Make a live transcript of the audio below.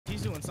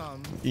He's doing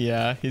something.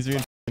 Yeah, he's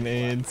being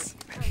AIDS.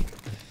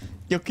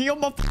 Yo, can you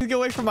motherfuckers get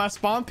away from my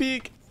spawn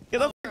peak? Get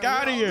the fuck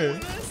out of here.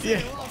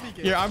 Yeah,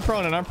 yeah, I'm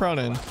proning. I'm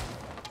proning.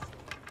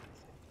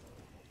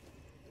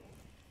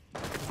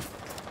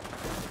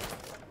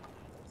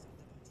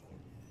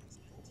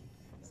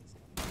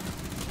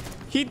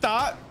 He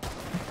thought.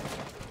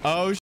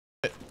 Oh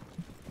shit.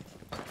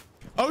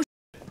 Oh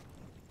shit.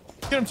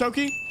 Get him,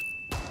 Toki.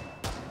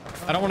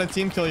 I don't want to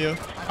team kill you.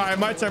 All right,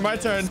 my turn. My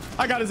turn.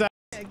 I got his ass.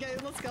 Okay,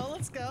 let's go.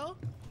 Let's go.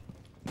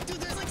 Dude,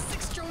 there's like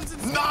 6 drones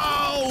in.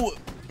 No.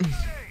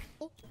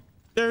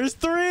 There's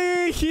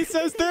 3. He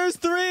says there's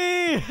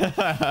 3.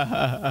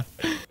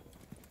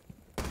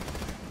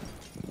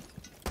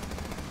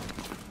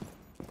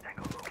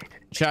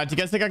 Chad, do you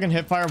guys think I can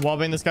hip fire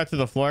wallbang this guy to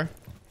the floor?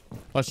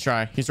 Let's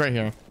try. He's right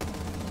here.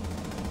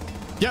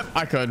 Yep,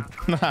 I could.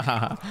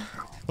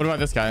 What about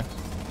this guy?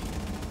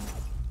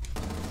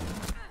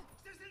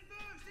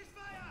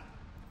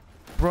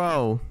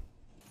 Bro.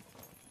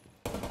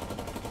 Can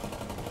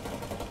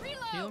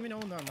you let me know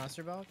when they're on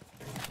Master Valk?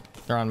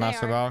 They're on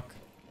Master Valk.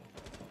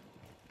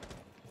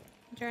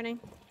 Journey.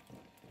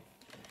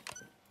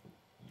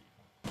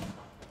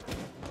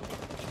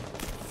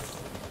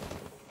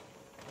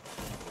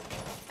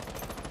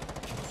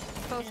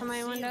 Both of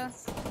my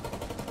windows.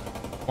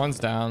 One's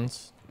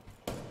downs.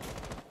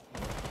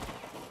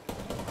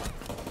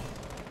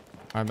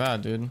 My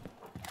bad, dude.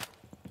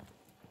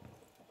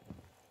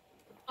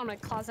 On my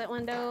closet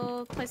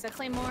window, place a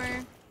claymore.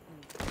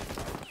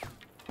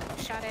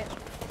 Shot it.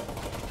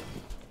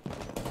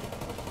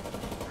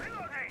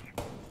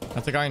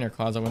 That's a guy in your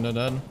closet window,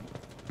 dead.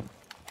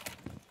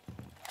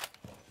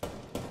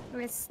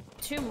 There's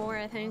 2 more,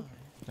 I think.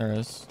 There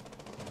is.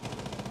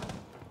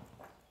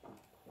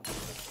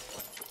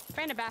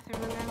 Right in a bathroom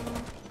window.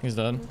 He's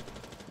dead.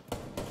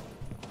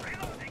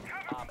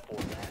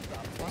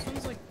 Last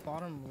one's like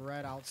bottom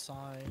red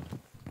outside.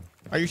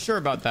 Are you sure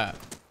about that?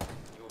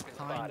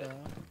 Kinda.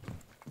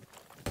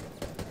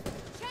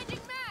 Changing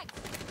mag.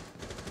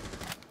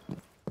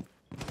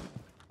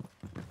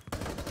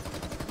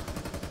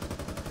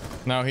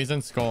 No, he's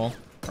in skull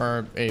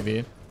or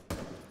AV.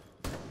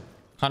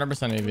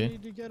 100% AV.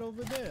 Need to get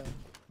over there.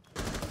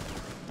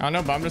 I don't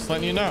know, but I'm just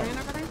letting you know. Ran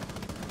over there?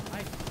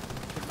 I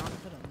could not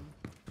hit him.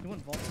 He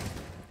went vault.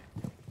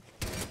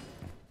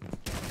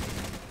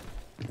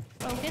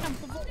 Oh, hit him.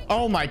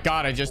 Oh my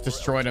god, I just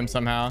destroyed him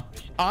somehow.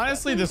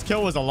 Honestly, this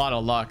kill was a lot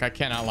of luck. I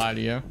cannot lie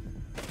to you.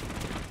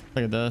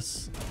 Look at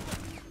this.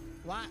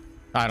 What?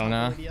 I don't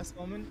know. ADS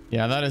moment?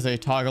 Yeah, that is a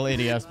toggle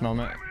ADS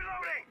moment.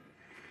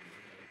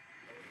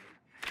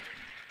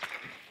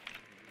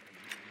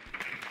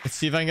 Let's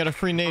see if I can get a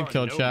free nade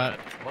kill, chat.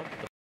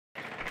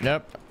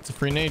 Yep, it's a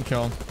free nade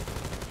kill.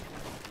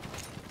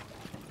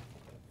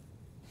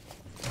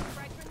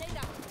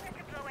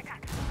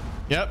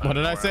 Yep, what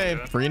did I say?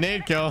 Free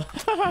nade kill.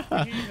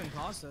 You even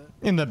toss it.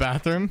 In the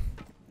bathroom.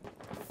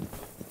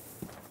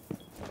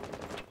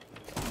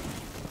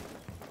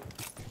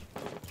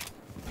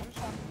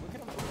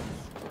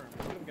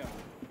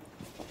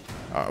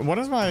 What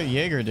is my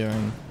Jaeger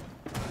doing?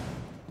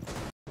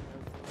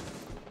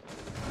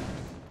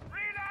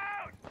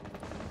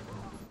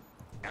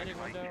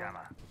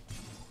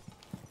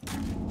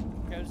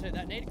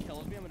 That nade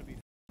kills me. I'm gonna be.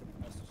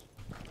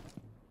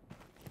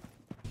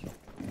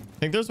 I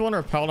think there's one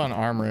repelled on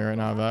armory right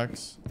now,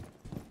 Vex.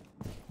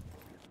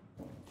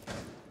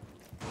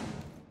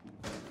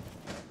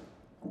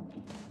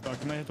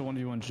 I might have to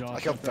 1v1 Josh. I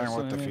killed Thang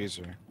with the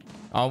diffuser.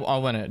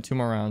 I'll win it. 2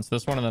 more rounds.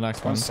 This one and the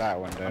next one. Sat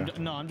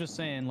window. I'm just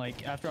saying,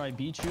 like, after I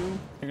beat you,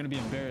 you're gonna be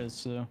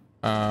embarrassed. So.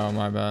 Oh,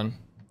 my bad.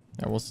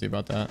 Yeah, we'll see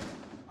about that.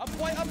 Up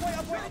white.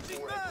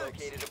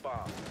 Located a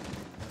bomb.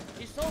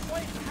 He's so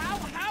white. How?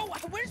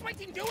 Where's my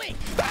team doing?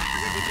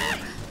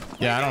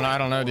 Yeah, I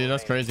don't know, dude.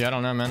 That's crazy. I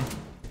don't know, man.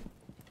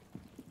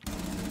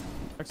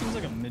 That seems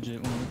like a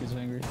midget when he gets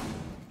angry.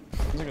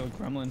 He's like a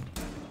gremlin.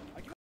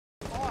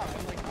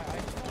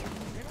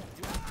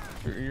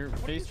 Your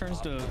face turns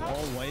to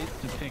all white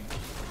to pink.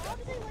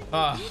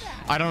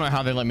 I don't know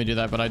how they let me do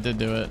that, but I did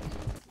do it.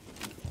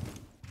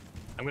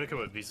 I'm gonna come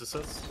with visa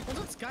sets. What's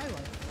on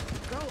Skylight?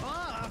 Grow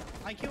up!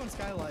 I kill on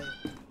Skylight.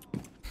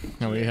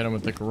 No, we hit him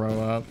with the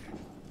grow up.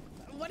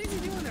 What is he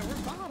doing there? We're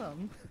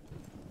bottom.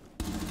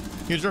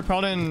 He was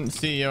repelled in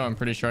CEO, I'm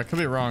pretty sure. I could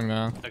be wrong,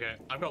 though. Okay,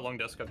 I've got long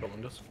desk.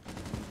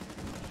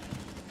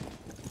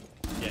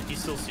 Yeah, he's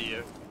still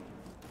CEO.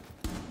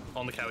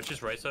 On the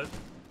couches, right side.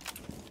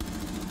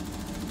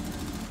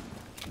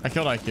 I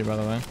killed IQ, by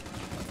the way.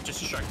 Just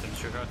distract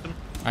him.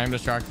 I am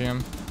distracting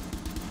him.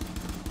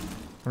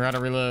 We gotta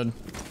reload.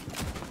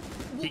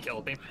 He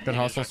killed me. Good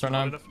hustle, start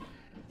now.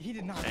 He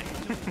did not.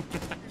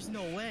 There's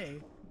no way.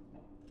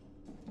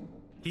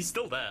 He's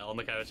still there on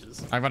the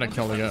couches. I gotta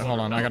kill the get. Hold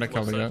on, I gotta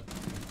kill the get.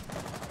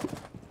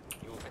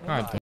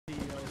 God damn.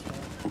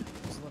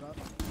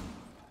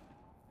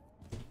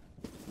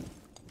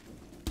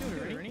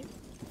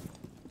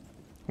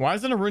 Why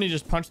doesn't a Rooney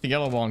just punch the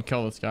yellow wall and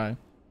kill this guy?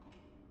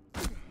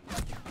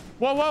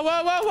 Whoa, whoa,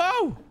 whoa, whoa,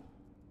 whoa!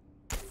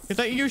 Get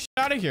that you shit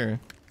out of here.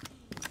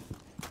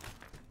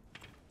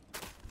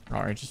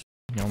 All right, just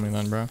heal me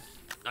then, bro.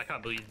 I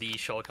can't believe the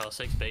Shawk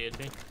R6 baited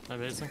me.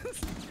 Amazing.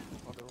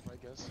 I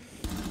guess.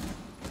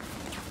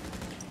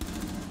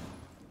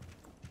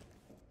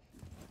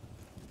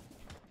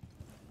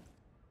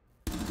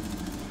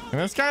 And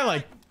this guy,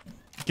 like,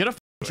 get a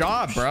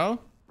job, bro.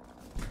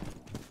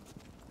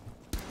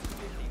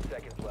 15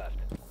 seconds left.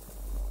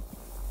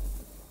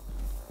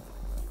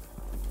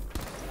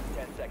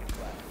 10 seconds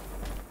left.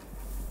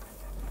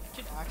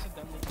 Kid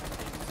accidentally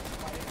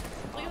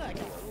look at that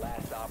guy.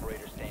 Last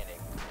operator standing.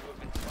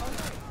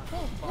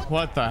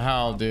 What the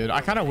hell, dude?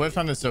 I kind of whiffed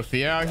on the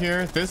Sophia out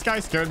here. This guy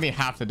scared me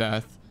half to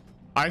death.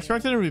 I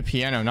expected it to be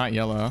piano, not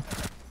yellow.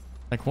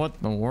 Like, what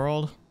in the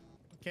world?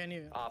 Can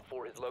you? Op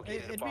 4 is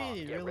located It'd a bomb.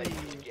 be Get really ready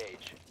to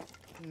engage.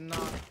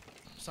 not.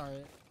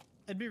 Sorry.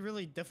 It'd be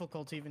really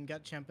difficult to even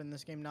get champ in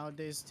this game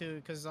nowadays too,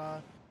 because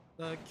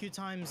the queue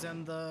times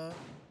and the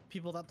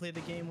people that play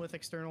the game with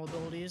external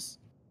abilities.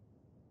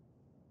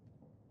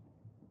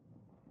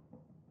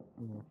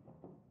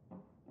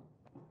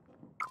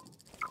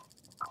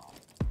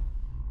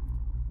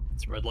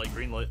 It's red light,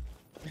 green light.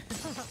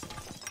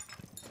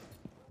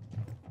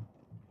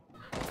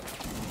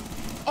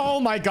 Oh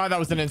my god, that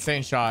was an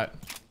insane shot.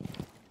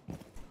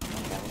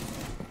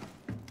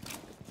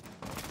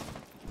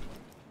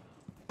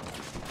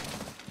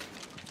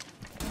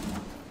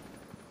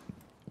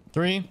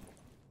 Three,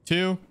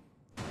 two,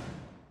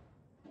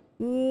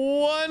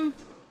 one.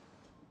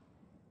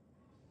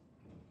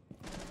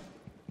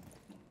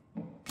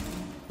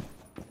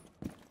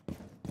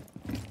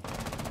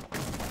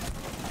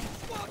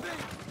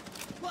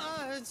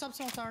 It's up,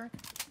 small tower.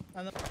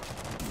 And then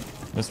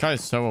This guy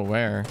is so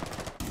aware.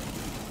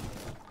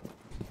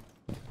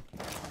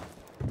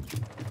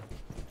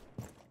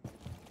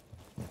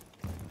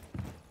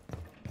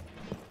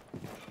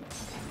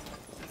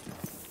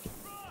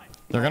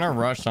 They're gonna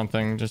rush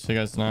something, just so you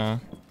guys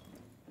know.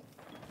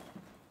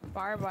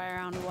 Barbed wire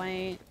on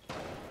white.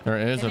 There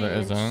is or there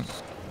Didn't even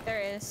isn't. There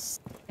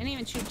is. Didn't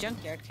even shoot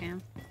junkyard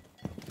cam.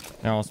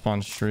 Yeah, I'll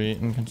spawn street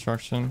and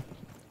construction.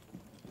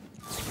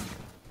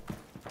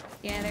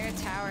 Yeah, they're a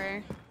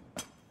tower.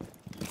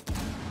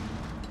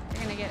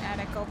 They're gonna get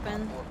attic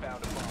open. 4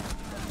 found a bomb.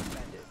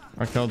 Defend it.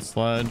 I killed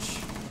sledge.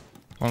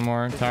 One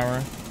more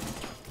tower.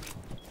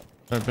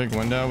 Their big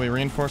window. We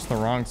reinforced the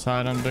wrong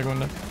side on big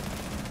window.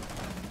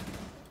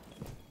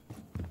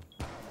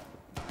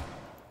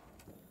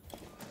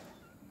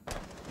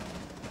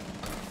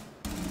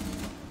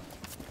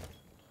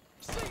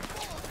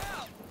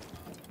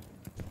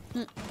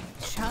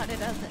 Shot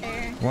it up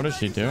there. What is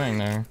she doing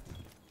there?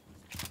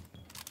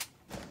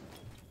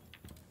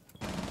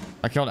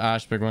 I killed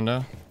Ash big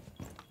window.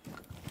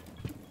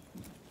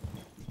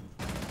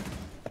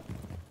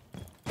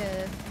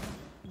 The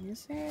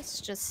user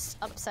is just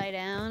upside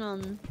down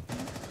on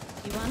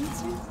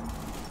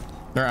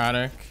E1. They're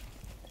attic.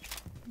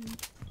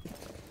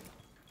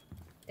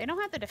 They don't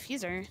have the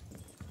diffuser.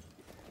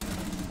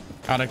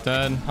 Attic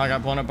dead. I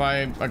got blown up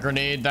by a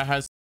grenade that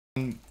has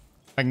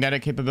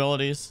magnetic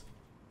capabilities.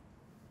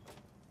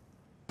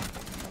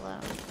 Hello.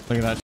 Look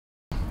at that.